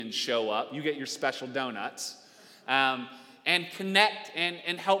didn't show up. You get your special donuts. And connect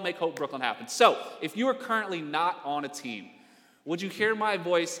and help make Hope Brooklyn happen. So, if you are currently not on a team, would you hear my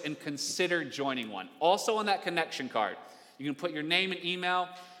voice and consider joining one? Also on that connection card, you can put your name and email.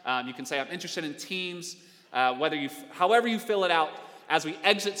 You can say, I'm interested in teams. However you fill it out, as we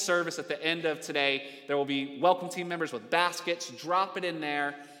exit service at the end of today, there will be welcome team members with baskets. Drop it in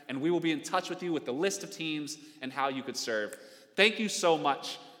there, and we will be in touch with you with the list of teams and how you could serve. Thank you so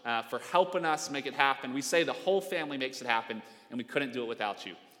much for helping us make it happen. We say the whole family makes it happen, and we couldn't do it without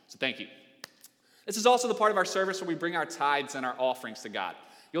you. So thank you. This is also the part of our service where we bring our tithes and our offerings to God.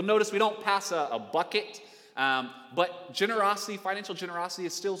 You'll notice we don't pass a bucket, but generosity, financial generosity,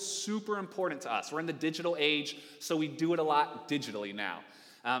 is still super important to us. We're in the digital age, so we do it a lot digitally now.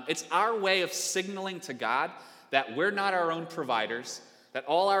 It's our way of signaling to God that we're not our own providers, that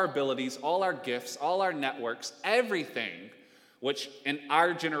all our abilities, all our gifts, all our networks, everything, which in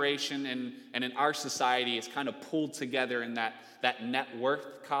our generation and in our society is kind of pulled together in that net worth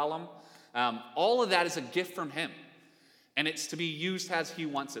column, all of that is a gift from him. And it's to be used as he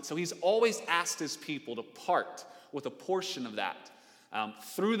wants it. So he's always asked his people to part with a portion of that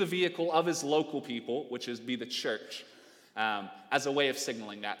through the vehicle of his local people, which is be the church, as a way of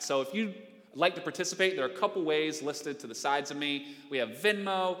signaling that. So if you'd like to participate, there are a couple ways listed to the sides of me. We have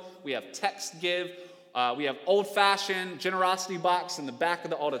Venmo, we have Text Give, we have old-fashioned generosity box in the back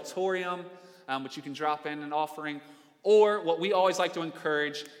of the auditorium, which you can drop in an offering. Or what we always like to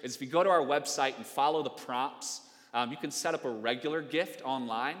encourage is if you go to our website and follow the prompts, you can set up a regular gift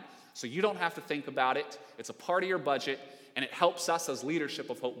online, so you don't have to think about it. It's a part of your budget, and it helps us as leadership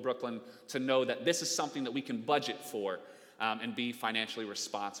of Hope Brooklyn to know that this is something that we can budget for and be financially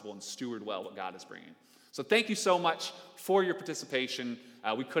responsible and steward well what God is bringing. So thank you so much for your participation.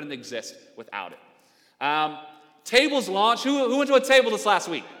 We couldn't exist without it. Tables launched. Who went to a table this last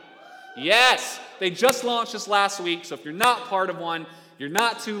week? Yes, they just launched this last week. So if you're not part of one, you're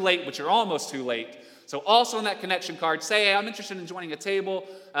not too late, but you're almost too late. So also on that connection card, say, hey, I'm interested in joining a table.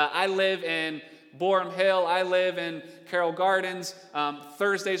 I live in Borum Hill. I live in Carroll Gardens.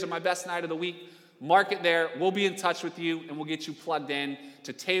 Thursdays are my best night of the week. Mark it there. We'll be in touch with you, and we'll get you plugged in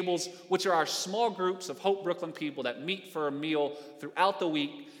to tables, which are our small groups of Hope Brooklyn people that meet for a meal throughout the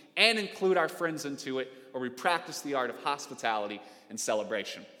week and include our friends into it, where we practice the art of hospitality and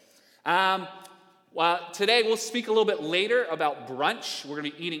celebration. Today, we'll speak a little bit later about brunch. We're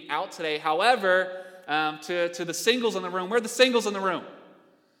going to be eating out today. However, to the singles in the room, where are the singles in the room?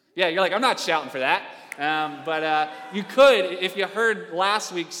 Yeah, you're like, I'm not shouting for that. But you could, if you heard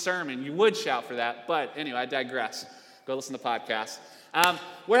last week's sermon, you would shout for that. But anyway, I digress. Go listen to the podcast.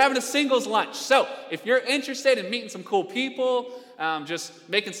 We're having a singles lunch. So if you're interested in meeting some cool people, just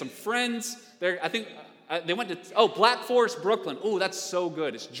making some friends, I think they went to, Black Forest, Brooklyn. Oh, that's so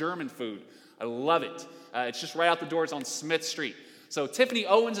good. It's German food. I love it. It's just right out the doors on Smith Street. So Tiffany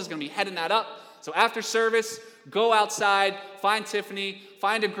Owens is going to be heading that up. So after service, go outside, find Tiffany,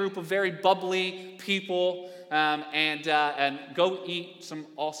 find a group of very bubbly people, and go eat some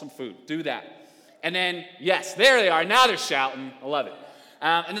awesome food. Do that. And then, yes, there they are. Now they're shouting. I love it.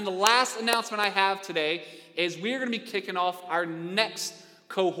 And then the last announcement I have today is we're going to be kicking off our next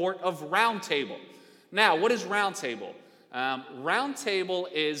cohort of Roundtable. Now, what is Roundtable?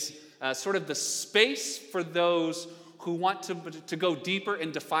 Roundtable is sort of the space for those who want to go deeper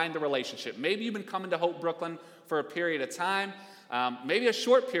and define the relationship. Maybe you've been coming to Hope Brooklyn for a period of time, maybe a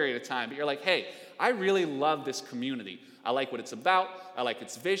short period of time, but you're like, hey, I really love this community. I like what it's about. I like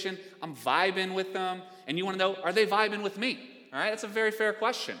its vision. I'm vibing with them. And you want to know, are they vibing with me? All right, that's a very fair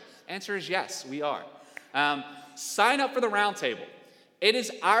question. Answer is yes, we are. Sign up for the Roundtable. It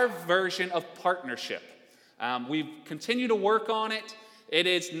is our version of partnership. We've continued to work on it. It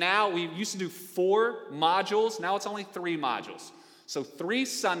is now, we used to do 4 modules. Now it's only 3 modules. So 3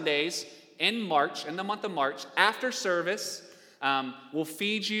 Sundays in March, in the month of March, after service, we'll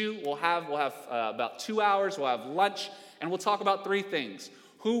feed you. We'll have about 2 hours. We'll have lunch, and we'll talk about 3 things: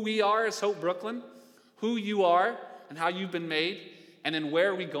 who we are as Hope Brooklyn, who you are, and how you've been made, and then where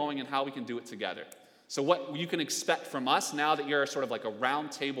are we going and how we can do it together. So what you can expect from us now that you're sort of like a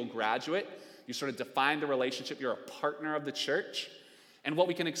Roundtable graduate, you sort of define the relationship. You're a partner of the church, and what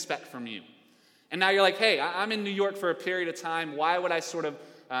we can expect from you. And now you're like, hey, I'm in New York for a period of time. Why would I sort of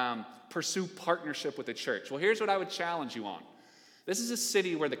pursue partnership with the church? Well, here's what I would challenge you on. This is a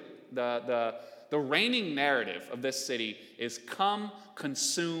city where the reigning narrative of this city is come,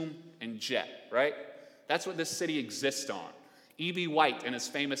 consume, and jet, right? That's what this city exists on. E.B. White, in his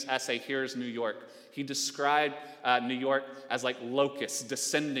famous essay, Here's New York, he described New York as like locusts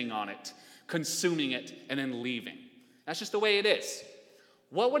descending on it, consuming it, and then leaving. That's just the way it is.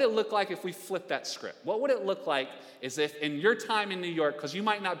 What would it look like if we flipped that script? What would it look like is if in your time in New York, because you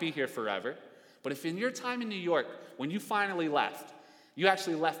might not be here forever, but if in your time in New York, when you finally left, you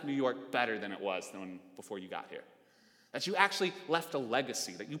actually left New York better than it was before you got here. That you actually left a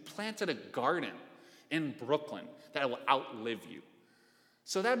legacy, that you planted a garden in Brooklyn that will outlive you.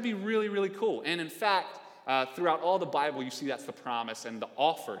 So that'd be really, really cool. And in fact, throughout all the Bible, you see that's the promise and the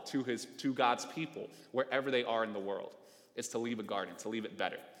offer to God's people, wherever they are in the world, is to leave a garden, to leave it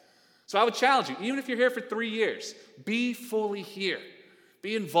better. So I would challenge you, even if you're here for 3 years, be fully here.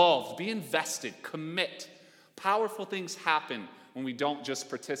 Be involved, be invested, commit. Powerful things happen when we don't just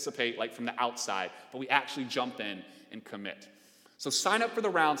participate like from the outside, but we actually jump in and commit. So sign up for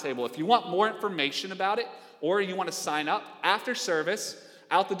the roundtable. If you want more information about it, or you want to sign up after service,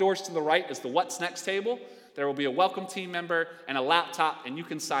 out the doors to the right is the What's Next table. There will be a welcome team member and a laptop, and you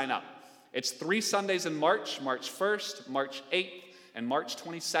can sign up. It's 3 Sundays in March, March 1st, March 8th, and March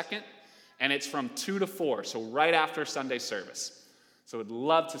 22nd, and it's from 2 to 4, so right after Sunday service. So I'd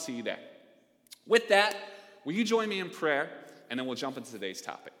love to see you there. With that, will you join me in prayer, and then we'll jump into today's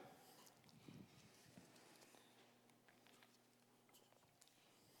topic.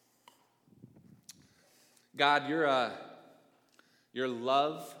 God, your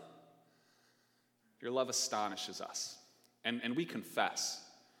love astonishes us. And we confess,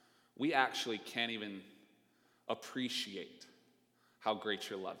 we actually can't even appreciate how great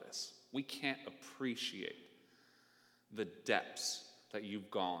your love is. We can't appreciate the depths that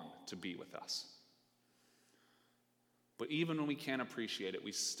you've gone to be with us. But even when we can't appreciate it,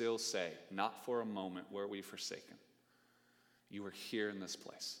 we still say, not for a moment were we forsaken. You are here in this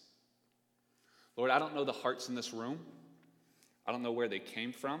place. Lord, I don't know the hearts in this room. I don't know where they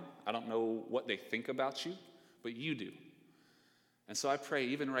came from. I don't know what they think about you, but you do. And so I pray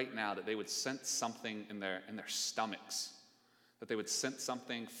even right now that they would sense something in their stomachs, that they would sense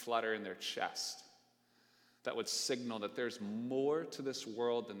something flutter in their chest, that would signal that there's more to this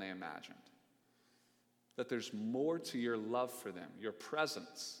world than they imagined, that there's more to your love for them, your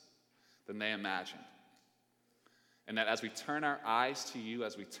presence, than they imagined. And that as we turn our eyes to you,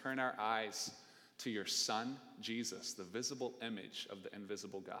 as we turn our eyes to your Son, Jesus, the visible image of the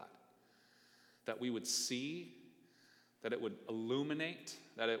invisible God, that we would see, that it would illuminate,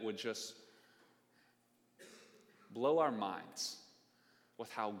 that it would just blow our minds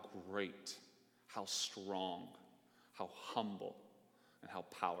with how great, how strong, how humble, and how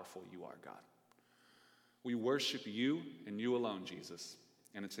powerful you are, God. We worship you and you alone, Jesus,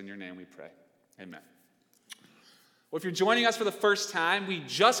 and it's in your name we pray. Amen. Well, if you're joining us for the first time, we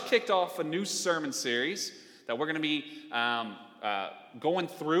just kicked off a new sermon series that we're going to be going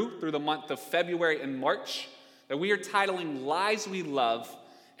through the month of February and March, that we are titling Lies We Love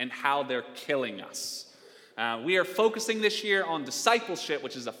and How They're Killing Us. We are focusing this year on discipleship,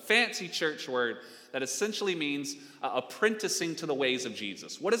 which is a fancy church word that essentially means apprenticing to the ways of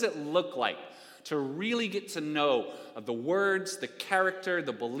Jesus. What does it look like to really get to know the words, the character,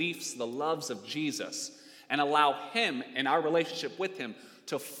 the beliefs, the loves of Jesus, and allow him and our relationship with him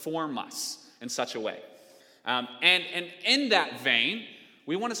to form us in such a way? And in that vein,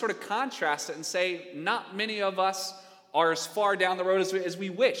 we want to sort of contrast it and say not many of us are as far down the road as we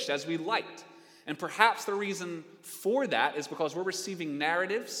wished, as we liked. And perhaps the reason for that is because we're receiving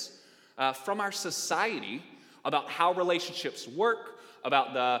narratives from our society about how relationships work,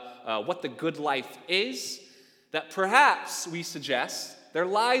 about what the good life is, that perhaps we suggest they're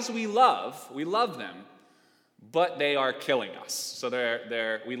lies we love them, but they are killing us. So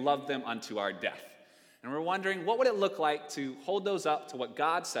we love them unto our death. And we're wondering, what would it look like to hold those up to what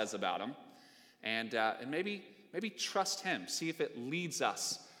God says about them, and maybe trust him, see if it leads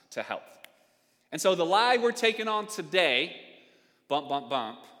us to health. And so the lie we're taking on today, bump, bump,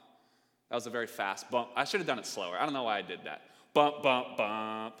 bump. That was a very fast bump. I should have done it slower. I don't know why I did that. Bump, bump,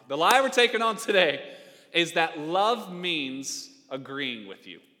 bump. The lie we're taking on today is that love means agreeing with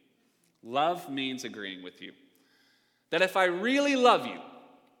you. Love means agreeing with you. That if I really love you,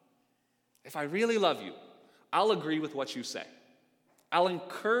 I'll agree with what you say. I'll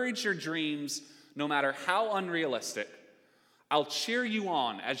encourage your dreams no matter how unrealistic. I'll cheer you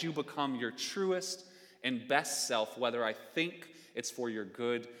on as you become your truest and best self, whether I think it's for your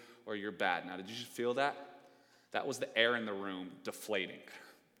good or your bad. Now, did you feel that? That was the air in the room deflating.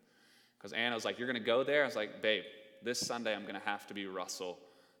 Because Anna was like, you're going to go there? I was like, babe, this Sunday I'm going to have to be Russell,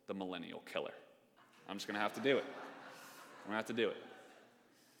 the millennial killer. I'm just going to have to do it. I'm going to have to do it.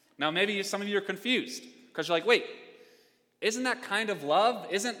 Now, maybe some of you are confused because you're like, wait, isn't that kind of love?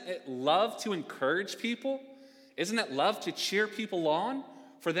 Isn't it love to encourage people? Isn't it love to cheer people on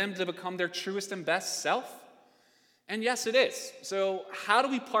for them to become their truest and best self? And yes, it is. So how do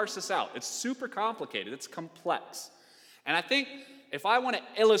we parse this out? It's super complicated. It's complex. And I think if I want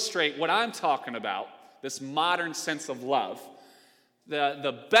to illustrate what I'm talking about, this modern sense of love,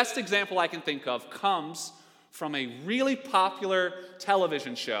 the best example I can think of comes from a really popular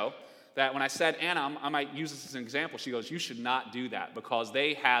television show that when I said, Anna, I might use this as an example, she goes, you should not do that because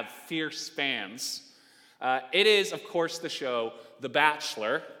they have fierce fans. It is, of course, the show The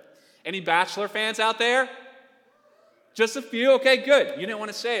Bachelor. Any Bachelor fans out there? Just a few? Okay, good. You didn't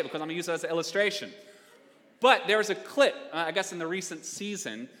want to say it because I'm going to use it as an illustration. But there was a clip, I guess in the recent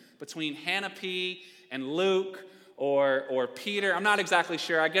season, between Hannah P. and Luke or Peter. I'm not exactly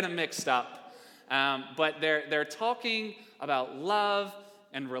sure. I get them mixed up. But they're talking about love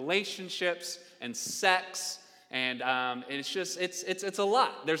and relationships and sex. And it's a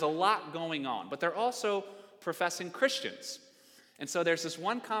lot. There's a lot going on. But they're also professing Christians. And so there's this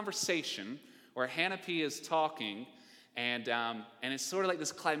one conversation where Hannah P. is talking, and it's sort of like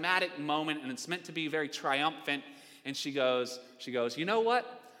this climatic moment, and it's meant to be very triumphant. And she goes, you know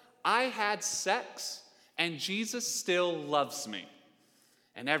what? I had sex, and Jesus still loves me.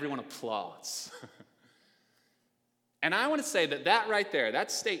 And everyone applauds. And I want to say that right there,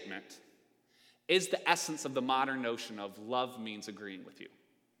 that statement, is the essence of the modern notion of love means agreeing with you.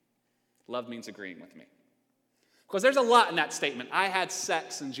 Love means agreeing with me. Because there's a lot in that statement. I had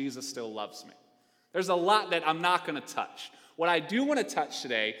sex and Jesus still loves me. There's a lot that I'm not going to touch. What I do want to touch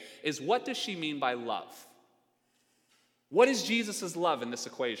today is what does she mean by love? What is Jesus' love in this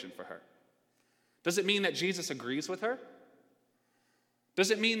equation for her? Does it mean that Jesus agrees with her? Does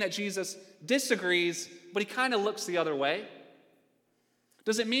it mean that Jesus disagrees, but he kind of looks the other way?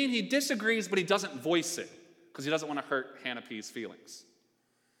 Does it mean he disagrees, but he doesn't voice it because he doesn't want to hurt Hannah P's feelings?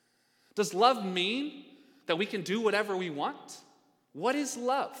 Does love mean that we can do whatever we want? What is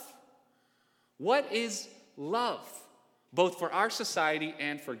love? What is love, both for our society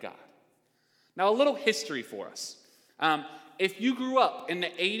and for God? Now, a little history for us. If you grew up in the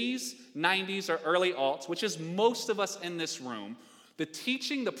 80s, 90s, or early aughts, which is most of us in this room,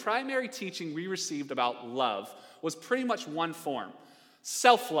 the primary teaching we received about love was pretty much one form: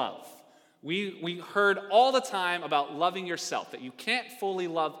 self-love. We heard all the time about loving yourself, that you can't fully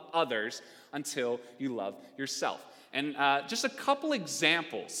love others until you love yourself. And just a couple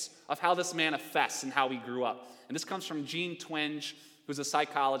examples of how this manifests and how we grew up. And this comes from Jean Twenge, who's a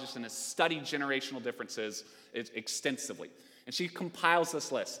psychologist and has studied generational differences extensively. And she compiles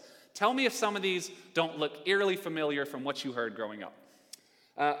this list. Tell me if some of these don't look eerily familiar from what you heard growing up.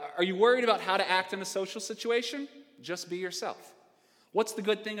 Are you worried about how to act in a social situation? Just be yourself. What's the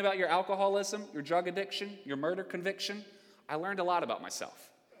good thing about your alcoholism, your drug addiction, your murder conviction? I learned a lot about myself.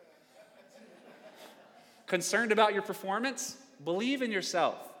 Concerned about your performance? Believe in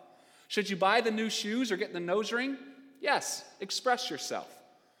yourself. Should you buy the new shoes or get the nose ring? Yes, express yourself.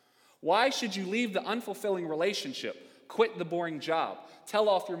 Why should you leave the unfulfilling relationship, quit the boring job, tell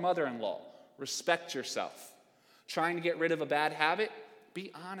off your mother-in-law? Respect yourself. Trying to get rid of a bad habit?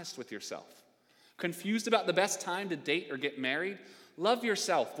 Be honest with yourself. Confused about the best time to date or get married? Love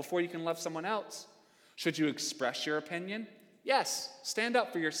yourself before you can love someone else. Should you express your opinion? Yes, stand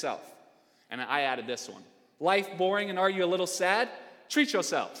up for yourself. And I added this one. Life boring and are you a little sad? Treat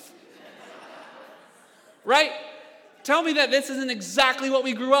yourself. Right? Tell me that this isn't exactly what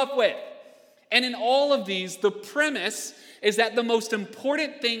we grew up with. And in all of these, the premise is that the most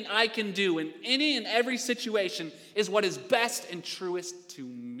important thing I can do in any and every situation is what is best and truest to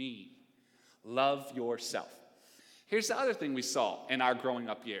me. Love yourself. Here's the other thing we saw in our growing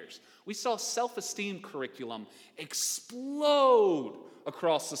up years. We saw self-esteem curriculum explode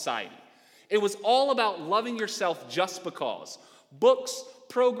across society. It was all about loving yourself just because. Books,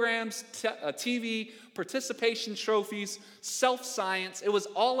 programs, TV, participation trophies, self-science. It was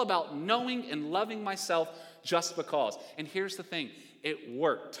all about knowing and loving myself just because. And here's the thing. It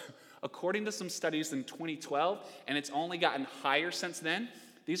worked. According to some studies in 2012, and it's only gotten higher since then,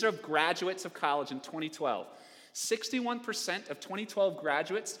 these are graduates of college in 2012. 61% of 2012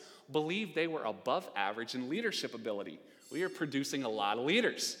 graduates believed they were above average in leadership ability. We are producing a lot of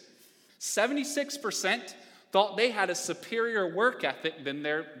leaders. 76% thought they had a superior work ethic than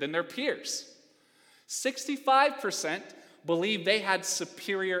their peers. 65% believed they had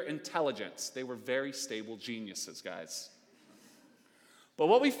superior intelligence. They were very stable geniuses, guys. But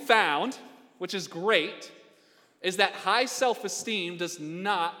what we found, which is great, is that high self-esteem does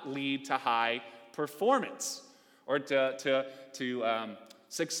not lead to high performance or to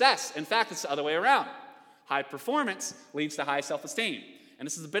success. In fact, it's the other way around. High performance leads to high self-esteem. And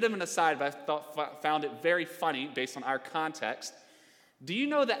this is a bit of an aside, but I found it very funny based on our context. Do you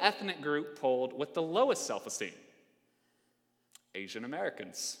know the ethnic group polled with the lowest self-esteem? Asian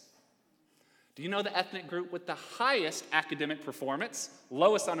Americans. Do you know the ethnic group with the highest academic performance,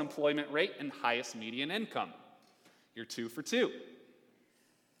 lowest unemployment rate, and highest median income? You're 2 for 2.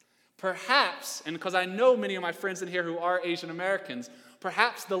 Perhaps, and because I know many of my friends in here who are Asian Americans,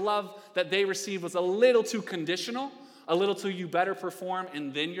 perhaps the love that they received was a little too conditional, a little too you better perform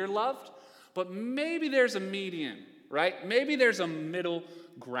and then you're loved. But maybe there's a median, right? Maybe there's a middle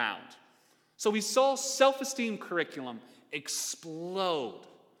ground. So we saw self-esteem curriculum explode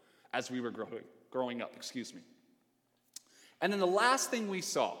as we were growing up. And then the last thing we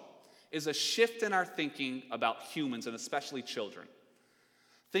saw is a shift in our thinking about humans, and especially children.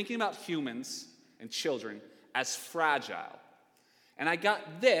 Thinking about humans and children as fragile. And I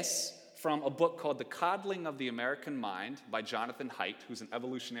got this from a book called The Coddling of the American Mind by Jonathan Haidt, who's an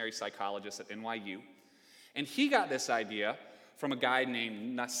evolutionary psychologist at NYU. And he got this idea from a guy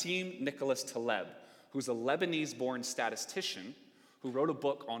named Nassim Nicholas Taleb, who's a Lebanese-born statistician who wrote a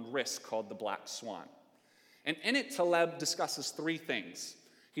book on risk called The Black Swan. And in it, Taleb discusses 3 things.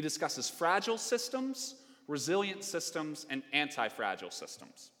 He discusses fragile systems, resilient systems, and anti-fragile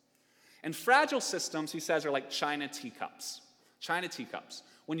systems. And fragile systems, he says, are like china teacups. China teacups.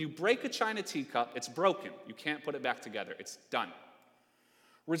 When you break a china teacup, it's broken. You can't put it back together. It's done.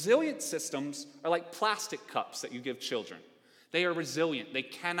 Resilient systems are like plastic cups that you give children. They are resilient. They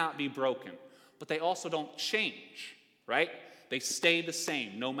cannot be broken. But they also don't change, right? They stay the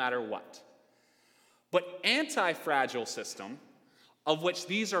same no matter what. But anti-fragile system, of which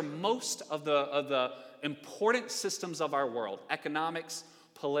these are most of the important systems of our world, economics,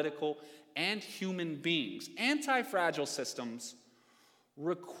 political, and human beings, anti-fragile systems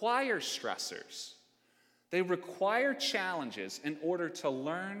require stressors. They require challenges in order to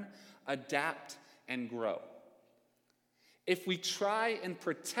learn, adapt, and grow. If we try and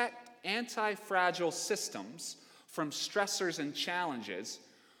protect anti-fragile systems from stressors and challenges,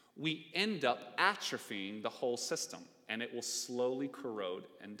 we end up atrophying the whole system, and it will slowly corrode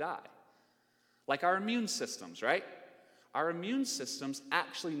and die. Like our immune systems, right? Our immune systems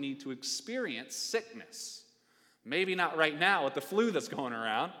actually need to experience sickness. Maybe not right now with the flu that's going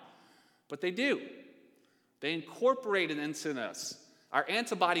around, but they do. They incorporate it into us. Our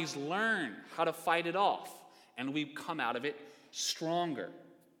antibodies learn how to fight it off, and we come out of it stronger.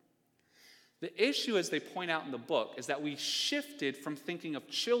 The issue, as they point out in the book, is that we shifted from thinking of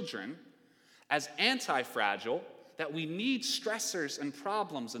children as anti-fragile, that we need stressors and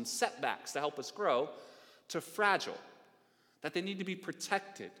problems and setbacks to help us grow, to fragile, that they need to be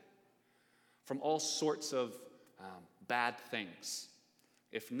protected from all sorts of bad things.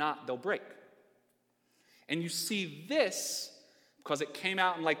 If not, they'll break. And you see this, because it came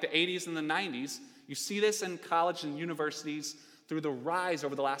out in like the 80s and the 90s, you see this in college and universities through the rise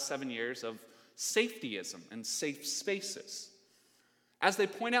over the last 7 years of safetyism and safe spaces. As they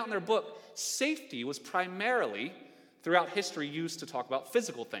point out in their book, safety was primarily, throughout history, used to talk about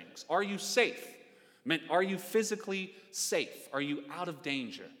physical things. Are you safe? Meant, are you physically safe? Are you out of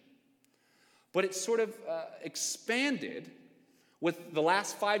danger? But it sort of expanded with the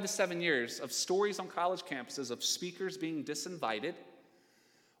last 5 to 7 years of stories on college campuses of speakers being disinvited,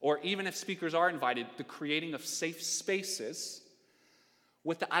 or even if speakers are invited, the creating of safe spaces,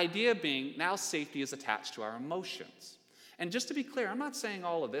 with the idea being now safety is attached to our emotions. And just to be clear, I'm not saying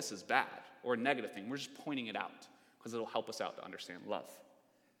all of this is bad or a negative thing. We're just pointing it out because it'll help us out to understand love.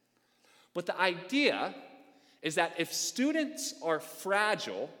 But the idea is that if students are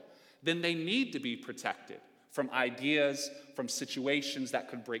fragile, then they need to be protected from ideas, from situations that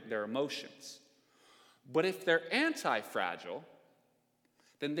could break their emotions. But if they're anti-fragile,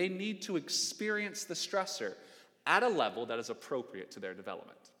 then they need to experience the stressor at a level that is appropriate to their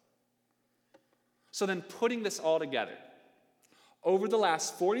development. So then, putting this all together, over the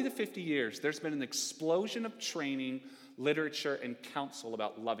last 40 to 50 years, there's been an explosion of training, literature, and counsel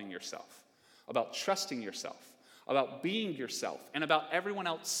about loving yourself, about trusting yourself, about being yourself, and about everyone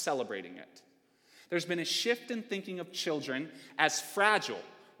else celebrating it. There's been a shift in thinking of children as fragile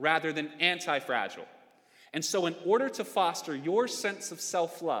rather than anti-fragile. And so in order to foster your sense of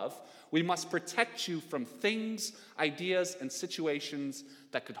self-love, we must protect you from things, ideas, and situations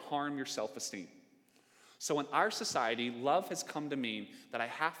that could harm your self-esteem. So in our society, love has come to mean that I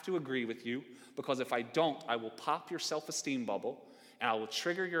have to agree with you, because if I don't, I will pop your self-esteem bubble, and I will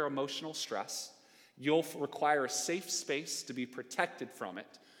trigger your emotional stress. You'll require a safe space to be protected from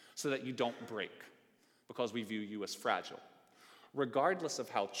it so that you don't break, because we view you as fragile, regardless of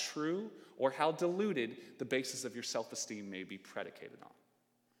how true or how diluted the basis of your self-esteem may be predicated on.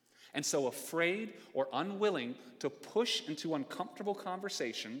 And so afraid or unwilling to push into uncomfortable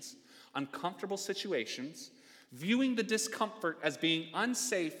conversations, uncomfortable situations, viewing the discomfort as being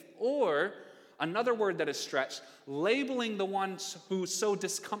unsafe, or, another word that is stretched, labeling the one who's so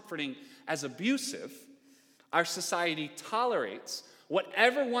discomforting as abusive, our society tolerates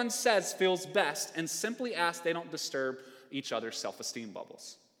whatever one says feels best and simply asks they don't disturb each other's self-esteem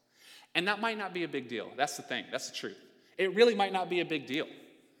bubbles. And that might not be a big deal. That's the thing. That's the truth. It really might not be a big deal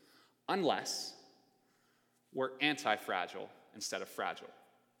unless we're anti-fragile instead of fragile.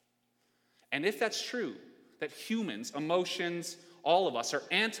 And if that's true, that humans, emotions, all of us are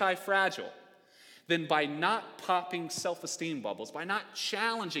anti-fragile, then by not popping self-esteem bubbles, by not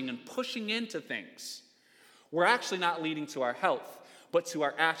challenging and pushing into things, we're actually not leading to our health, but to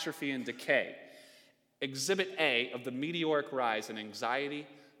our atrophy and decay. Exhibit A of the meteoric rise in anxiety,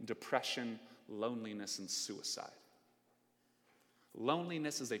 depression, loneliness, and suicide.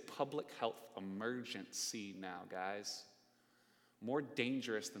 Loneliness is a public health emergency now, guys. More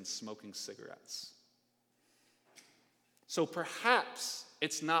dangerous than smoking cigarettes. So perhaps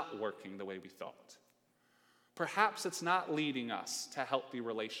it's not working the way we thought. Perhaps it's not leading us to healthy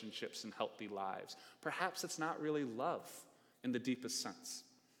relationships and healthy lives. Perhaps it's not really love in the deepest sense.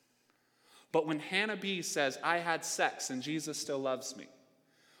 But when Hannah B says, I had sex and Jesus still loves me,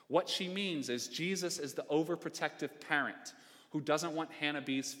 what she means is Jesus is the overprotective parent who doesn't want Hannah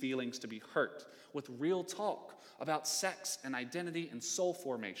B's feelings to be hurt with real talk about sex and identity and soul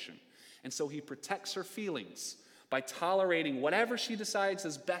formation. And so he protects her feelings by tolerating whatever she decides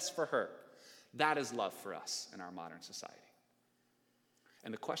is best for her. That is love for us in our modern society.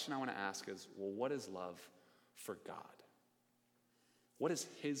 And the question I want to ask is, well, what is love for God? What is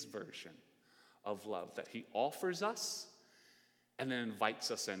his version of love that he offers us and then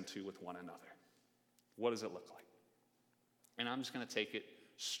invites us into with one another? What does it look like? And I'm just going to take it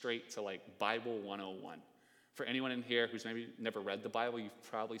straight to like Bible 101. For anyone in here who's maybe never read the Bible, you've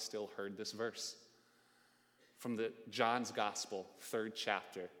probably still heard this verse. From the John's Gospel, 3rd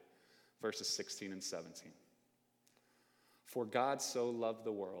chapter, verses 16 and 17. For God so loved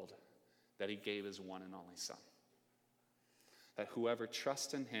the world that he gave his one and only Son, that whoever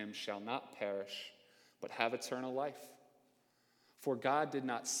trusts in him shall not perish, but have eternal life. For God did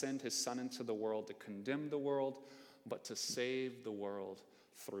not send his Son into the world to condemn the world, but to save the world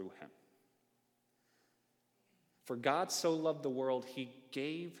through him. For God so loved the world, he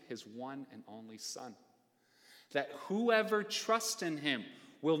gave his one and only Son, that whoever trusts in him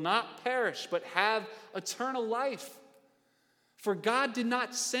will not perish, but have eternal life. For God did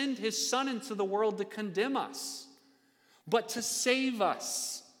not send his Son into the world to condemn us, but to save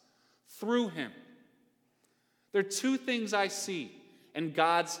us through him. There are two things I see in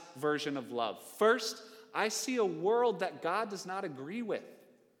God's version of love. First, I see a world that God does not agree with.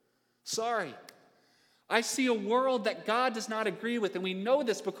 Sorry. I see a world that God does not agree with, and we know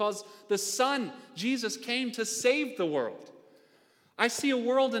this because the Son, Jesus, came to save the world. I see a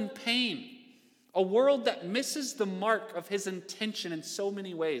world in pain, a world that misses the mark of his intention in so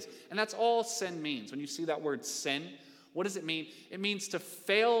many ways. And that's all sin means. When you see that word sin, what does it mean? It means to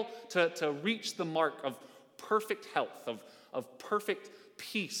fail to reach the mark of perfect health, of perfect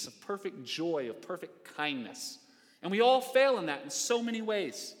peace, of perfect joy, of perfect kindness. And we all fail in that in so many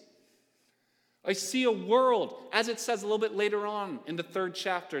ways. I see a world, as it says a little bit later on in the 3rd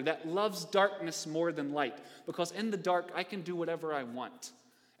chapter, that loves darkness more than light. Because in the dark, I can do whatever I want,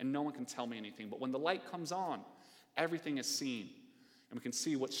 and no one can tell me anything. But when the light comes on, everything is seen. And we can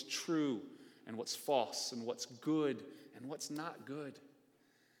see what's true and what's false and what's good and what's not good.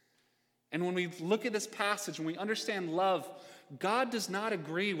 And when we look at this passage and we understand love, God does not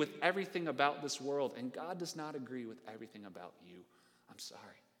agree with everything about this world, and God does not agree with everything about you. I'm sorry.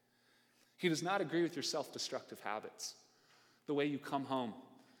 He does not agree with your self-destructive habits, the way you come home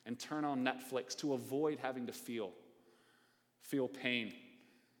and turn on Netflix to avoid having to feel pain,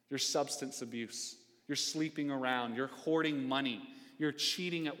 your substance abuse, you're sleeping around, you're hoarding money, you're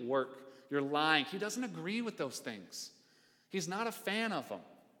cheating at work, you're lying. He doesn't agree with those things. He's not a fan of them.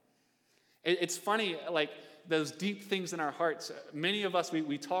 It's funny, like those deep things in our hearts. Many of us,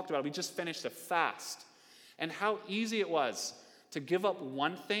 we talked about it. We just finished a fast. And how easy it was to give up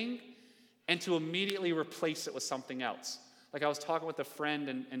one thing and to immediately replace it with something else. Like I was talking with a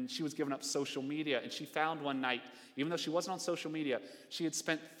friend, and she was giving up social media, and she found one night, even though she wasn't on social media, she had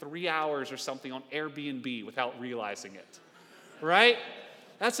spent 3 hours or something on Airbnb without realizing it. Right?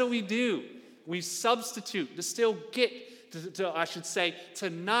 That's what we do. We substitute to still get, to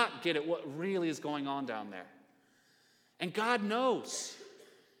not get at what really is going on down there. And God knows.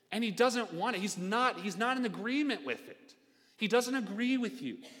 And he doesn't want it. He's not in agreement with it. He doesn't agree with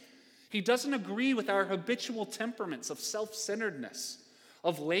you. He doesn't agree with our habitual temperaments of self-centeredness,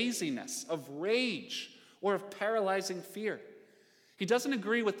 of laziness, of rage, or of paralyzing fear. He doesn't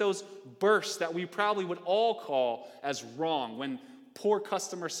agree with those bursts that we probably would all call as wrong, when poor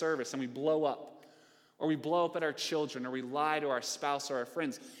customer service and we blow up, or we blow up at our children, or we lie to our spouse or our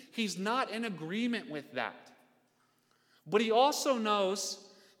friends. He's not in agreement with that. But he also knows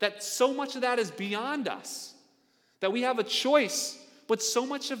that so much of that is beyond us, that we have a choice, but so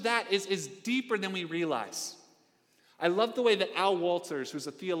much of that is deeper than we realize. I love the way that Al Walters, who's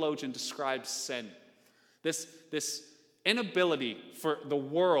a theologian, describes sin. This inability for the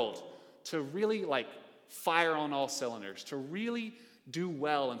world to really fire on all cylinders, to really do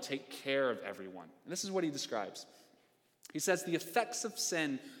well and take care of everyone. And this is what he describes. He says, the effects of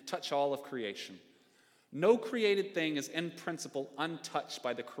sin touch all of creation. No created thing is in principle untouched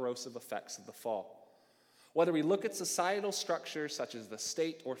by the corrosive effects of the fall. Whether we look at societal structures such as the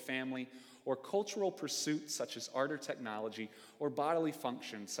state or family, or cultural pursuits such as art or technology, or bodily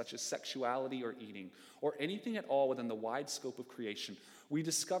functions such as sexuality or eating, or anything at all within the wide scope of creation, we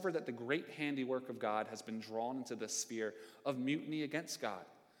discover that the great handiwork of God has been drawn into the sphere of mutiny against God.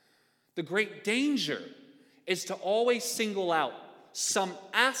 The great danger is to always single out some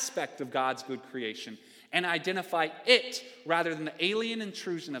aspect of God's good creation and identify it rather than the alien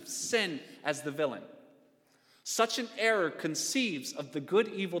intrusion of sin as the villain. Such an error conceives of the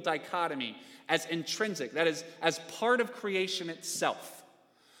good-evil dichotomy as intrinsic, that is, as part of creation itself.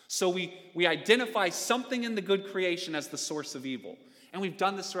 So we identify something in the good creation as the source of evil. And we've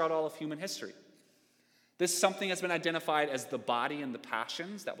done this throughout all of human history. This something has been identified as the body and the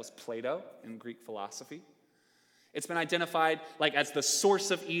passions. That was Plato in Greek philosophy. It's been identified as the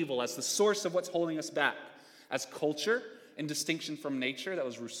source of evil, as the source of what's holding us back. As culture, in distinction from nature. That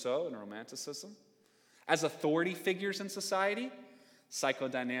was Rousseau and Romanticism. As authority figures in society,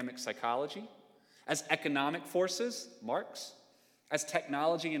 psychodynamic psychology. As economic forces, Marx. As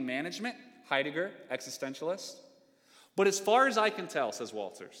technology and management, Heidegger, existentialist. But as far as I can tell, says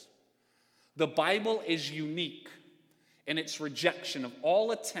Walters, the Bible is unique in its rejection of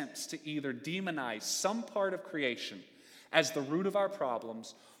all attempts to either demonize some part of creation as the root of our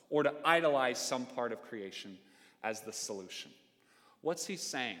problems or to idolize some part of creation as the solution. What's he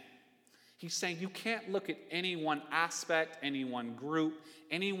saying? He's saying you can't look at any one aspect, any one group,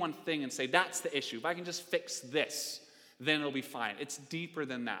 any one thing and say, that's the issue. If I can just fix this, then it'll be fine. It's deeper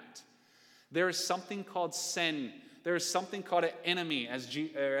than that. There is something called sin. There is something called an enemy, as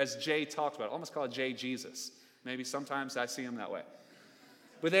Jay talked about. I almost call it Jay Jesus. Maybe sometimes I see him that way.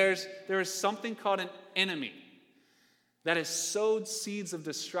 But there is something called an enemy that has sowed seeds of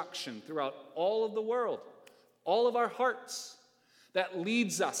destruction throughout all of the world, all of our hearts, that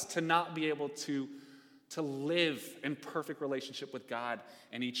leads us to not be able to live in perfect relationship with God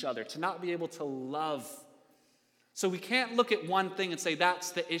and each other, to not be able to love. So we can't look at one thing and say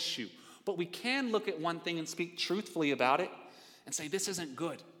that's the issue, but we can look at one thing and speak truthfully about it and say this isn't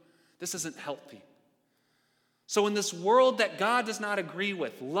good, this isn't healthy. So in this world that God does not agree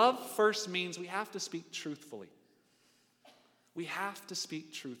with, love first means we have to speak truthfully. We have to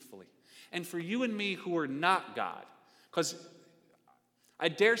speak truthfully. And for you and me who are not God, because I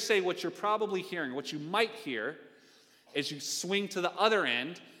dare say what you're probably hearing, what you might hear, is you swing to the other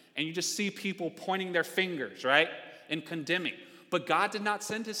end and you just see people pointing their fingers, right? And condemning. But God did not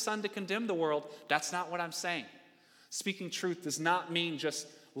send his son to condemn the world. That's not what I'm saying. Speaking truth does not mean just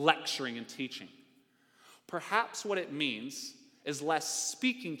lecturing and teaching. Perhaps what it means is less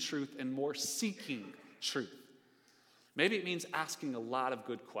speaking truth and more seeking truth. Maybe it means asking a lot of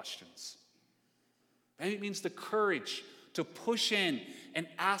good questions. Maybe it means the courage to push in and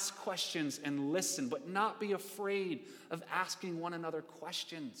ask questions and listen, but not be afraid of asking one another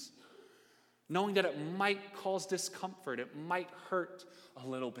questions, knowing that it might cause discomfort, it might hurt a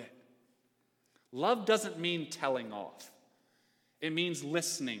little bit. Love doesn't mean telling off. It means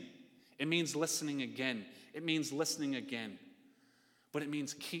listening. It means listening again. It means listening again. But it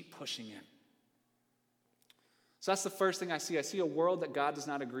means keep pushing in. So that's the first thing I see. I see a world that God does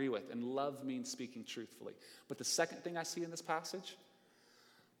not agree with, and love means speaking truthfully. But the second thing I see in this passage,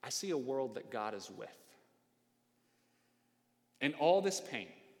 I see a world that God is with. In all this pain,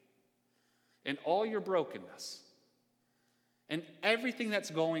 in all your brokenness, and everything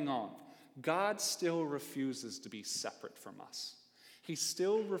that's going on, God still refuses to be separate from us. He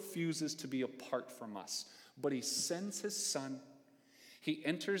still refuses to be apart from us. But he sends his son. He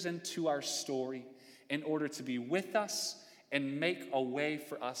enters into our story in order to be with us and make a way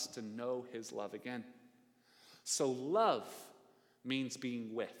for us to know his love again. So love means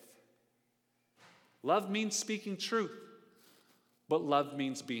being with. Love means speaking truth, but love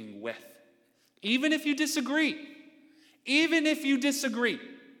means being with. Even if you disagree,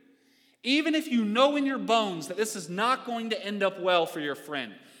 Even if you know in your bones that this is not going to end up well for your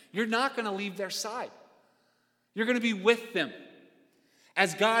friend, you're not going to leave their side. You're going to be with them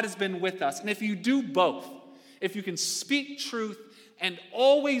as God has been with us. And if you do both, if you can speak truth and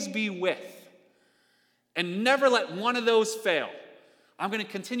always be with, and never let one of those fail, I'm going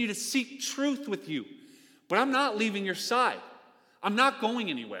to continue to seek truth with you, but I'm not leaving your side. I'm not going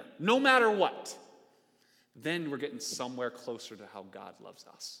anywhere, no matter what. Then we're getting somewhere closer to how God loves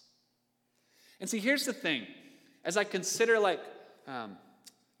us. And see, here's the thing. As I consider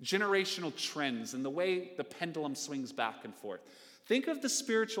generational trends and the way the pendulum swings back and forth, think of the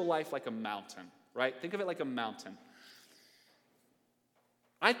spiritual life like a mountain, right? Think of it like a mountain.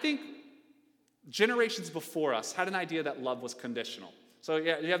 I think generations before us had an idea that love was conditional. So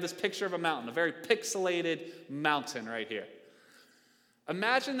yeah, you have this picture of a mountain, a very pixelated mountain right here.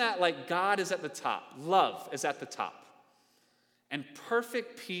 Imagine that like God is at the top, love is at the top, and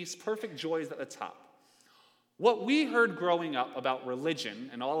perfect peace, perfect joy is at the top. What we heard growing up about religion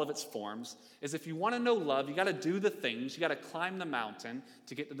and all of its forms is if you want to know love, you got to do the things, you got to climb the mountain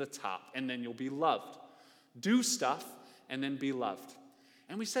to get to the top, and then you'll be loved. Do stuff, and then be loved.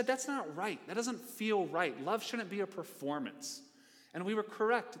 And we said, that's not right. That doesn't feel right. Love shouldn't be a performance. And we were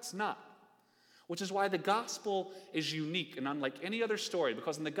correct. It's not. Which is why the gospel is unique and unlike any other story.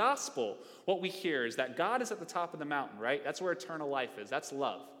 Because in the gospel, what we hear is that God is at the top of the mountain, right? That's where eternal life is. That's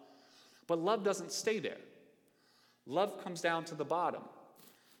love. But love doesn't stay there. Love comes down to the bottom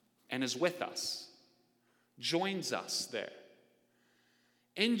and is with us, joins us there.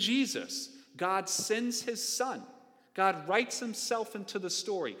 In Jesus, God sends his son. God writes himself into the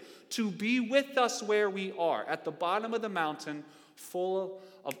story to be with us where we are, at the bottom of the mountain, full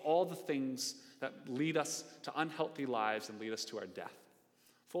of all the things that lead us to unhealthy lives and lead us to our death.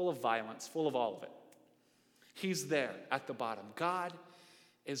 Full of violence, full of all of it. He's there at the bottom. God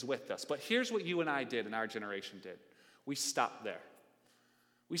is with us. But here's what you and I did and our generation did. We stopped there.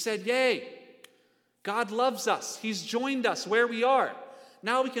 We said, yay, God loves us. He's joined us where we are.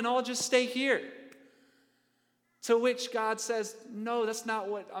 Now we can all just stay here. To which God says, no, that's not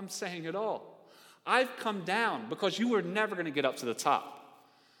what I'm saying at all. I've come down because you were never going to get up to the top.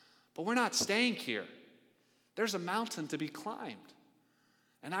 But we're not staying here. There's a mountain to be climbed.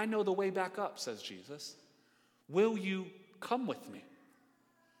 And I know the way back up, says Jesus. Will you come with me?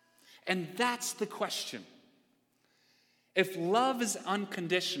 And that's the question. If love is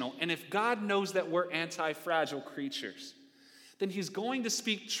unconditional, and if God knows that we're anti-fragile creatures, then he's going to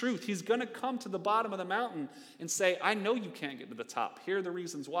speak truth. He's going to come to the bottom of the mountain and say, I know you can't get to the top. Here are the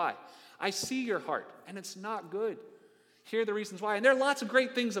reasons why. I see your heart, and it's not good. Here are the reasons why. And there are lots of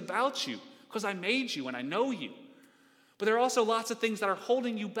great things about you because I made you and I know you. But there are also lots of things that are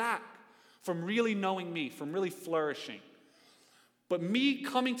holding you back from really knowing me, from really flourishing. But me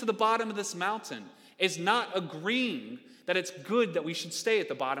coming to the bottom of this mountain is not agreeing that it's good that we should stay at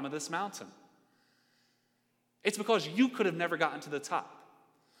the bottom of this mountain. It's because you could have never gotten to the top.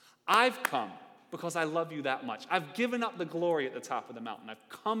 I've come because I love you that much. I've given up the glory at the top of the mountain. I've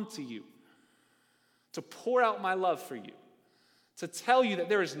come to you to pour out my love for you, to tell you that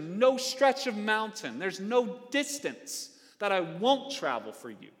there is no stretch of mountain, there's no distance that I won't travel for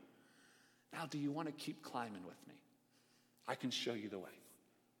you. Now, do you want to keep climbing with me? I can show you the way.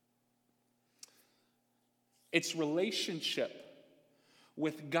 It's relationship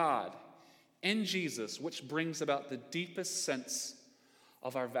with God in Jesus which brings about the deepest sense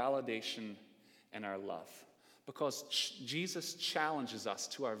of our validation and our love. Because Jesus challenges us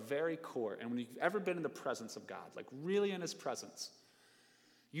to our very core. And when you've ever been in the presence of God, like really in his presence,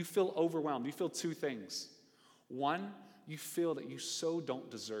 you feel overwhelmed. You feel two things. One, you feel that you so don't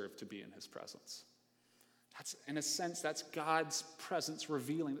deserve to be in his presence. That's, in a sense, that's God's presence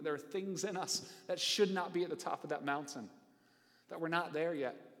revealing that there are things in us that should not be at the top of that mountain, that we're not there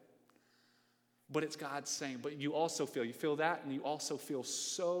yet. But it's God saying, but you also feel that, and you also feel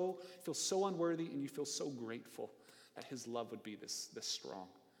so unworthy, and you feel so grateful that his love would be this strong,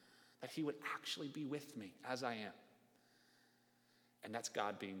 that he would actually be with me as I am. And that's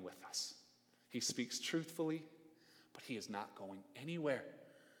God being with us. He speaks truthfully, but he is not going anywhere.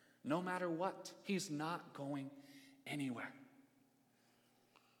 No matter what, he's not going anywhere.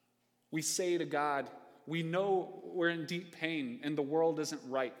 We say to God, we know we're in deep pain and the world isn't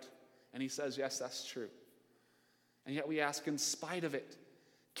right. And he says, yes, that's true. And yet we ask, in spite of it,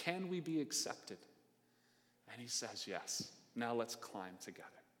 can we be accepted? And he says, yes. Now let's climb together.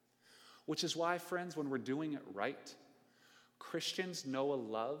 Which is why, friends, when we're doing it right, Christians know a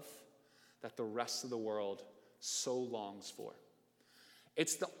love that the rest of the world so longs for.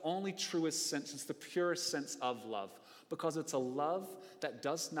 It's the only truest sense, it's the purest sense of love. because it's a love that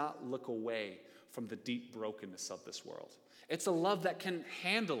does not look away from the deep brokenness of this world. It's a love that can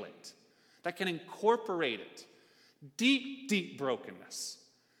handle it, that can incorporate it. Deep, deep brokenness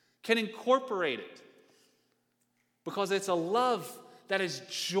can incorporate it because it's a love that has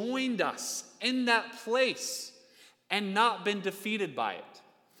joined us in that place and not been defeated by it.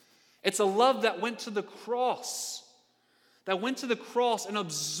 It's a love that went to the cross, and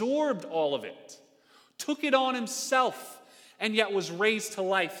absorbed all of it, took it on himself, and yet was raised to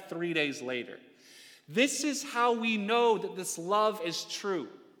life 3 days later. This is how we know that this love is true.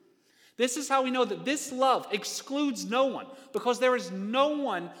 This is how we know that this love excludes no one, because there is no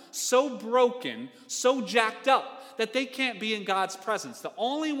one so broken, so jacked up, that they can't be in God's presence. The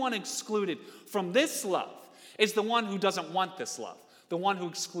only one excluded from this love is the one who doesn't want this love, the one who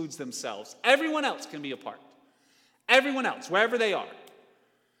excludes themselves. Everyone else can be a part. Everyone else, wherever they are.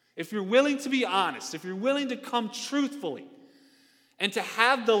 If you're willing to be honest, if you're willing to come truthfully, and to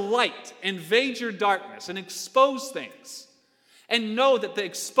have the light invade your darkness and expose things, and know that the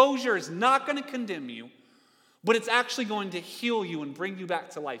exposure is not going to condemn you, but it's actually going to heal you and bring you back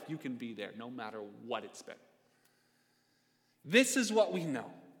to life, you can be there no matter what it's been. This is what we know.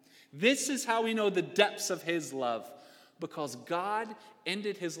 This is how we know the depths of his love, because God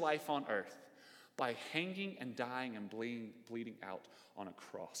ended his life on earth by hanging and dying and bleeding out on a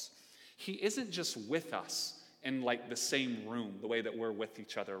cross. He isn't just with us in like the same room, the way that we're with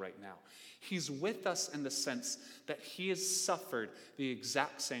each other right now. He's with us in the sense that he has suffered the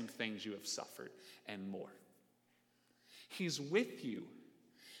exact same things you have suffered and more. He's with you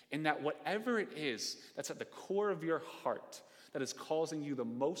in that whatever it is that's at the core of your heart that is causing you the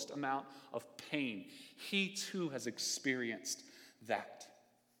most amount of pain, he too has experienced that.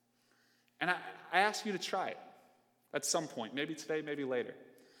 And I ask you to try it at some point, maybe today, maybe later.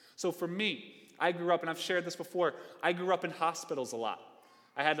 So for me, I grew up, and I've shared this before, I grew up in hospitals a lot.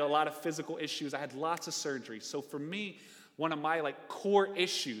 I had a lot of physical issues. I had lots of surgery. So for me, one of my core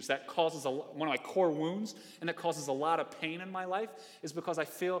issues that causes one of my core wounds and that causes a lot of pain in my life is because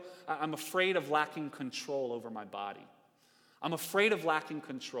I'm afraid of lacking control over my body. I'm afraid of lacking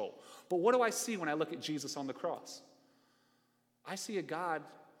control. But what do I see when I look at Jesus on the cross? I see a God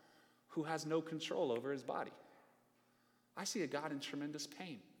who has no control over his body. I see a God in tremendous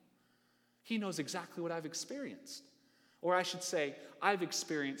pain. He knows exactly what I've experienced. Or I should say, I've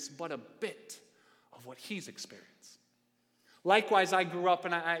experienced but a bit of what he's experienced. Likewise, I grew up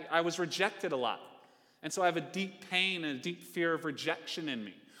and I was rejected a lot. And so I have a deep pain and a deep fear of rejection in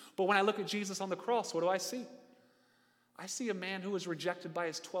me. But when I look at Jesus on the cross, what do I see? I see a man who was rejected by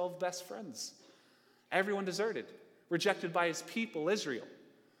his 12 best friends. Everyone deserted. Rejected by his people, Israel.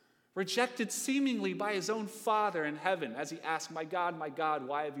 Rejected seemingly by his own Father in heaven as he asked, my God,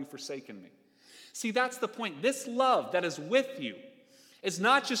 why have you forsaken me? See, that's the point. This love that is with you is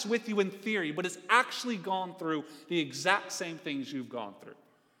not just with you in theory, but has actually gone through the exact same things you've gone through.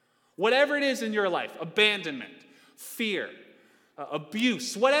 Whatever it is in your life, abandonment, fear,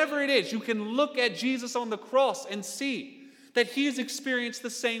 abuse, whatever it is, you can look at Jesus on the cross and see that he has experienced the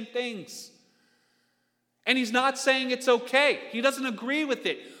same things. And he's not saying it's okay. He doesn't agree with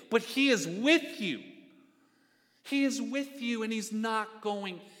it. But he is with you. He is with you, and he's not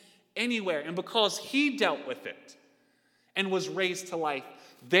going anywhere. And because he dealt with it and was raised to life,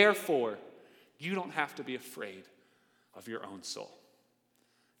 therefore, you don't have to be afraid of your own soul.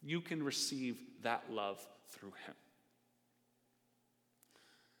 You can receive that love through him.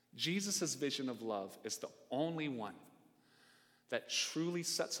 Jesus' vision of love is the only one that truly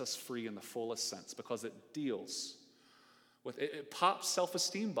sets us free in the fullest sense, because it deals with it pops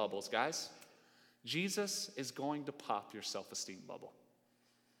self-esteem bubbles, guys. Jesus is going to pop your self-esteem bubble.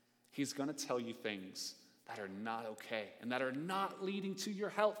 He's going to tell you things that are not okay and that are not leading to your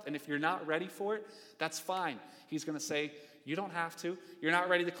health. And if you're not ready for it, that's fine. He's going to say, you don't have to. You're not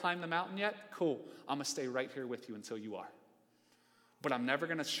ready to climb the mountain yet? Cool. I'm going to stay right here with you until you are. But I'm never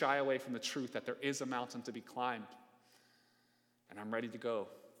going to shy away from the truth that there is a mountain to be climbed. And I'm ready to go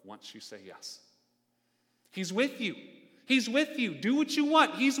once you say yes. He's with you. He's with you. Do what you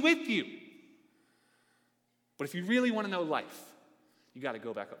want. He's with you. But if you really want to know life, you got to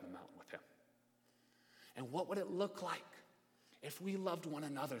go back up the mountain with him. And what would it look like if we loved one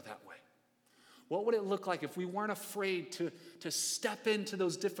another that way? What would it look like if we weren't afraid to step into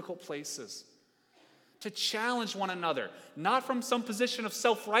those difficult places? To challenge one another, not from some position of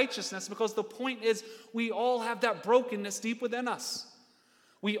self-righteousness, because the point is we all have that brokenness deep within us.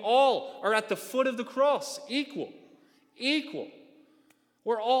 We all are at the foot of the cross, equal.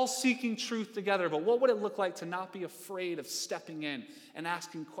 We're all seeking truth together, but what would it look like to not be afraid of stepping in and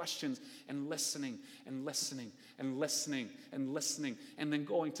asking questions and listening and listening and listening and listening, and then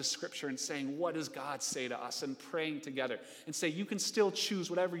going to Scripture and saying, what does God say to us, and praying together and say, you can still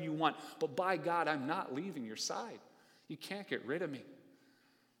choose whatever you want, but by God, I'm not leaving your side. You can't get rid of me.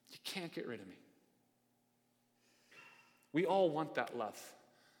 You can't get rid of me. We all want that love,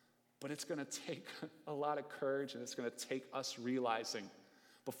 but it's going to take a lot of courage, and it's going to take us realizing,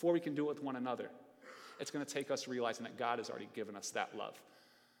 before we can do it with one another, it's going to take us realizing that God has already given us that love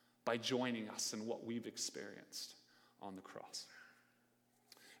by joining us in what we've experienced on the cross.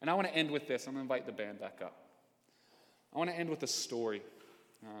 And I want to end with this. I'm going to invite the band back up. I want to end with a story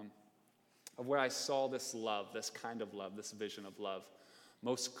of where I saw this love, this kind of love, this vision of love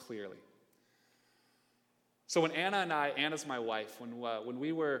most clearly. So when Anna's my wife, when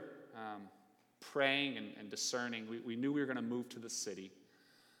we were praying and discerning, we knew we were going to move to the city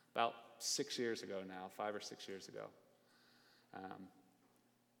about 6 years ago now, 5 or 6 years ago.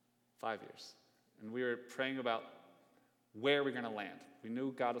 5 years. And we were praying about where we're going to land. We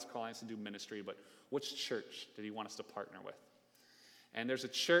knew God was calling us to do ministry, but which church did he want us to partner with? And there's a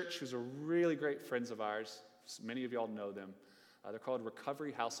church who's a really great friends of ours. Many of y'all know them. They're called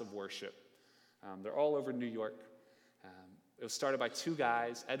Recovery House of Worship. They're all over New York. It was started by two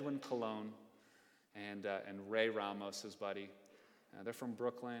guys, Edwin Colon and Ray Ramos, his buddy. They're from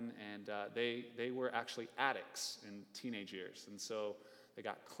Brooklyn, and they were actually addicts in teenage years. And so they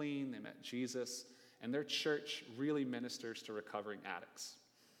got clean, they met Jesus, and their church really ministers to recovering addicts.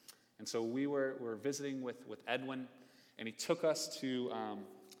 And so we were visiting with Edwin, and he took us to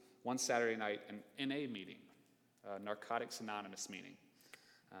one Saturday night an NA meeting, a Narcotics Anonymous meeting,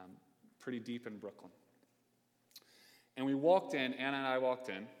 pretty deep in Brooklyn. And we walked in, Anna and I walked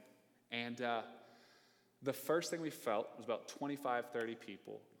in, and the first thing we felt was about 25, 30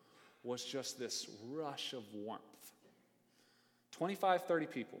 people, was just this rush of warmth. 25, 30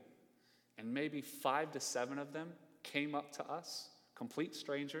 people, and maybe 5 to 7 of them came up to us, complete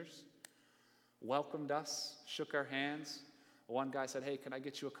strangers, welcomed us, shook our hands. One guy said, hey, can I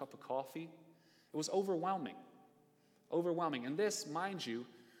get you a cup of coffee? It was overwhelming. Overwhelming. And this, mind you,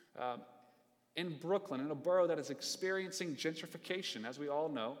 in Brooklyn, in a borough that is experiencing gentrification, as we all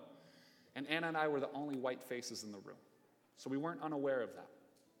know, and Anna and I were the only white faces in the room. So we weren't unaware of that.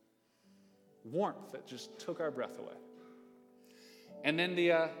 Warmth that just took our breath away. And then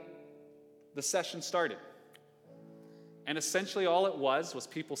the session started. And essentially all it was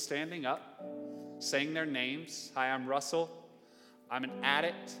people standing up, saying their names. Hi, I'm Russell. I'm an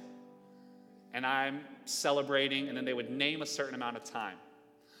addict. And I'm celebrating, and then they would name a certain amount of time.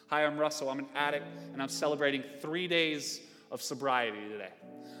 Hi, I'm Russell. I'm an addict, and I'm celebrating 3 days of sobriety today.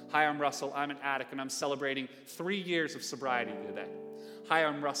 Hi, I'm Russell. I'm an addict, and I'm celebrating 3 years of sobriety today. Hi,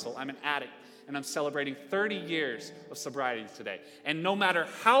 I'm Russell. I'm an addict, and I'm celebrating 30 years of sobriety today. And no matter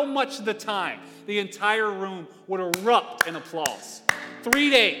how much of the time, the entire room would erupt in applause. 3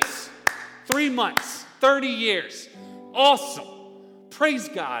 days, 3 months, 30 years. Awesome. Praise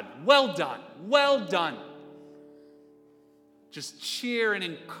God. Well done. Well done. Just cheer and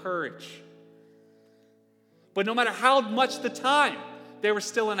encourage. But no matter how much the time, they were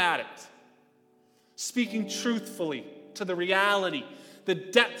still an addict. Speaking truthfully to the reality, the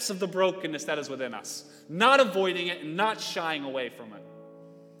depths of the brokenness that is within us. Not avoiding it and not shying away from it.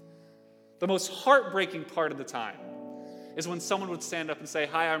 The most heartbreaking part of the time is when someone would stand up and say,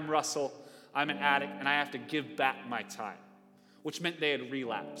 hi, I'm Russell, I'm an addict, and I have to give back my time. Which meant they had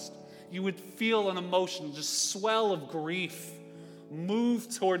relapsed. You would feel an emotion, just swell of grief, move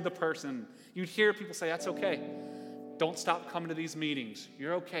toward the person. You'd hear people say, that's okay. Don't stop coming to these meetings.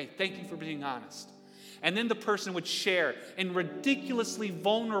 You're okay. Thank you for being honest. And then the person would share in ridiculously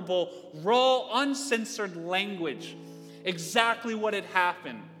vulnerable, raw, uncensored language exactly what had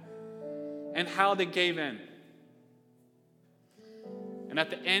happened and how they gave in. And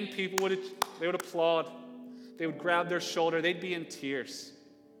at the end, people would applaud. They would grab their shoulder. They'd be in tears.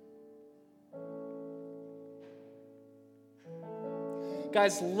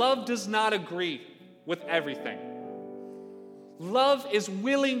 Guys, love does not agree with everything. Love is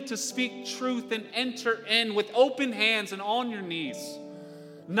willing to speak truth and enter in with open hands and on your knees.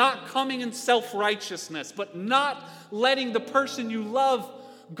 Not coming in self-righteousness, but not letting the person you love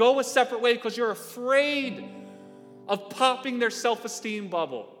go a separate way because you're afraid of popping their self-esteem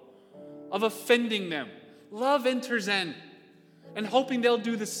bubble, of offending them. Love enters in and hoping they'll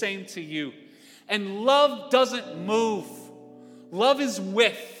do the same to you. And love doesn't move. Love is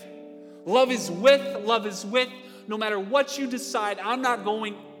with. Love is with. Love is with. No matter what you decide, I'm not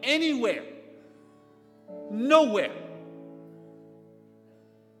going anywhere. Nowhere.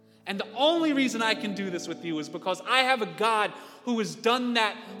 And the only reason I can do this with you is because I have a God who has done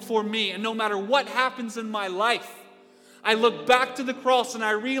that for me. And no matter what happens in my life, I look back to the cross and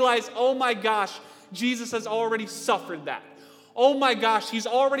I realize, oh my gosh, Jesus has already suffered that. Oh my gosh, he's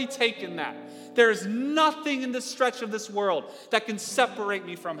already taken that. There is nothing in the stretch of this world that can separate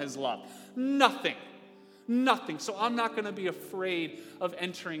me from his love. Nothing. Nothing. So I'm not going to be afraid of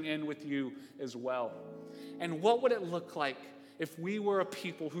entering in with you as well. And what would it look like if we were a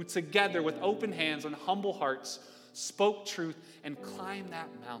people who together with open hands and humble hearts spoke truth and climbed that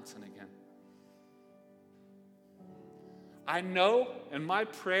mountain again? I know, and my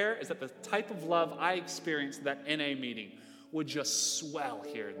prayer is that the type of love I experienced at that NA meeting would just swell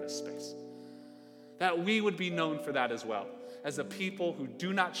here in this space. That we would be known for that as well, as a people who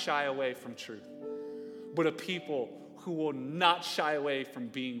do not shy away from truth, but a people who will not shy away from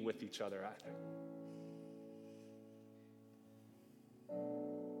being with each other either.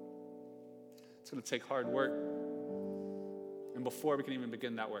 It's going to take hard work. And before we can even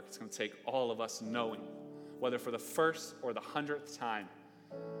begin that work, it's going to take all of us knowing, whether for the first or the 100th time,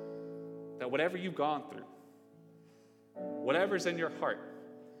 that whatever you've gone through, whatever's in your heart,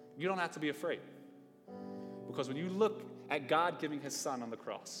 you don't have to be afraid. Because when you look at God giving his son on the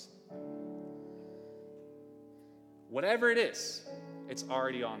cross, whatever it is, it's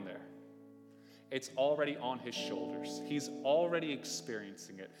already on there. It's already on his shoulders. He's already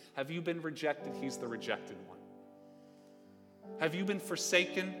experiencing it. Have you been rejected? He's the rejected one. Have you been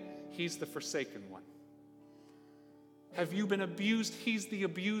forsaken? He's the forsaken one. Have you been abused? He's the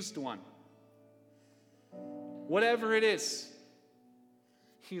abused one. Whatever it is,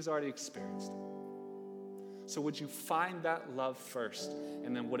 he's already experienced it. So would you find that love first,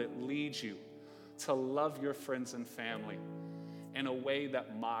 and then would it lead you to love your friends and family in a way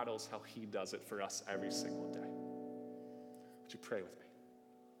that models how he does it for us every single day? Would you pray with me?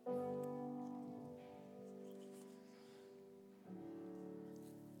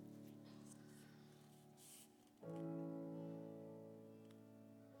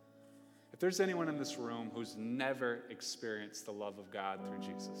 If there's anyone in this room who's never experienced the love of God through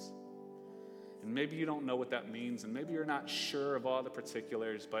Jesus, and maybe you don't know what that means, and maybe you're not sure of all the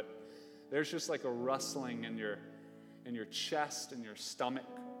particulars, but there's just like a rustling in your chest and your stomach.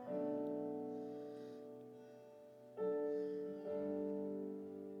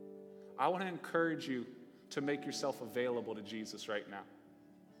 I want to encourage you to make yourself available to Jesus right now.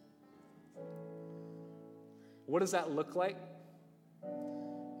 What does that look like?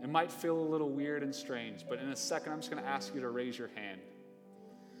 It might feel a little weird and strange, but in a second, I'm just going to ask you to raise your hand.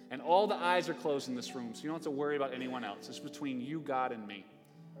 And all the eyes are closed in this room, so you don't have to worry about anyone else. It's between you, God, and me.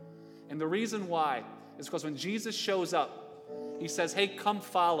 And the reason why is because when Jesus shows up, he says, hey, come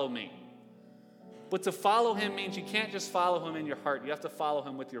follow me. But to follow him means you can't just follow him in your heart. You have to follow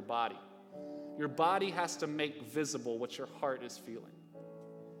him with your body. Your body has to make visible what your heart is feeling.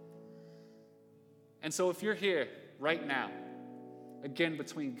 And so if you're here right now, again,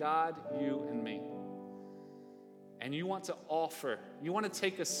 between God, you, and me, and you want to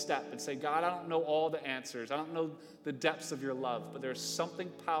take a step and say, God, I don't know all the answers. I don't know the depths of your love, but there's something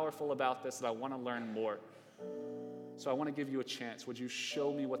powerful about this that I want to learn more. So I want to give you a chance. Would you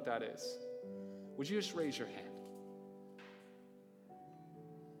show me what that is? Would you just raise your hand?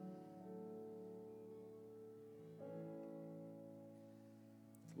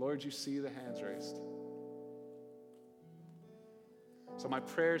 Lord, you see the hands raised. So my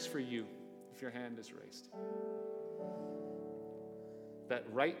prayer is for you, if your hand is raised, that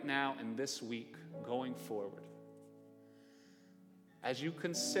right now and this week going forward, as you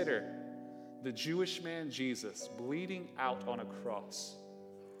consider the Jewish man Jesus bleeding out on a cross,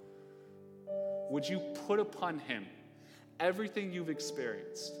 would you put upon him everything you've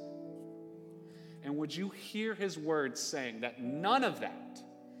experienced? And would you hear his words saying that none of that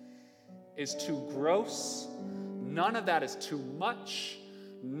is too gross, none of that is too much,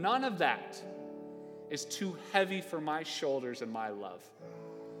 none of that is too heavy for my shoulders and my love.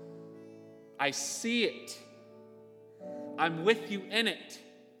 I see it. I'm with you in it.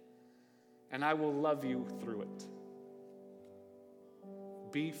 And I will love you through it.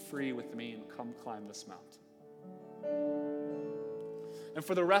 Be free with me and come climb this mountain. And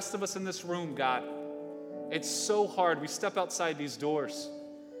for the rest of us in this room, God, it's so hard. We step outside these doors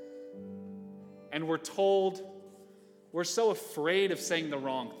and we're told we're so afraid of saying the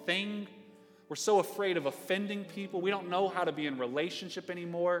wrong thing. We're so afraid of offending people. We don't know how to be in relationship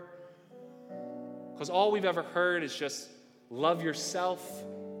anymore because all we've ever heard is just love yourself.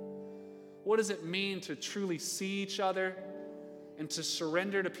 What does it mean to truly see each other and to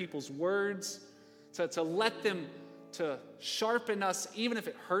surrender to people's words, to let them to sharpen us, even if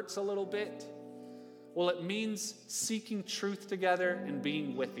it hurts a little bit? Well, it means seeking truth together and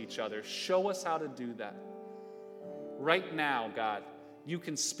being with each other. Show us how to do that. Right now, God, you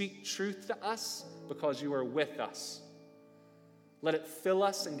can speak truth to us because you are with us. Let it fill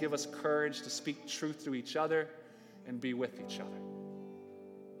us and give us courage to speak truth to each other and be with each other.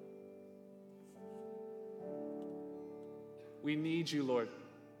 We need you, Lord.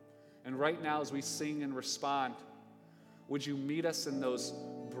 And right now, as we sing and respond, would you meet us in those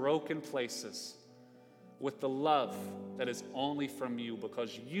broken places with the love that is only from you,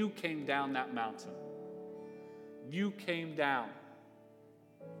 because you came down that mountain. You came down.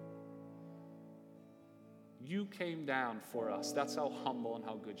 You came down for us. That's how humble and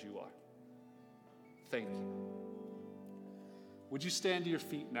how good you are. Thank you. Would you stand to your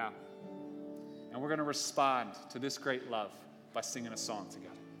feet now? And we're going to respond to this great love by singing a song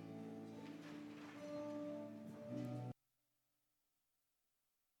together.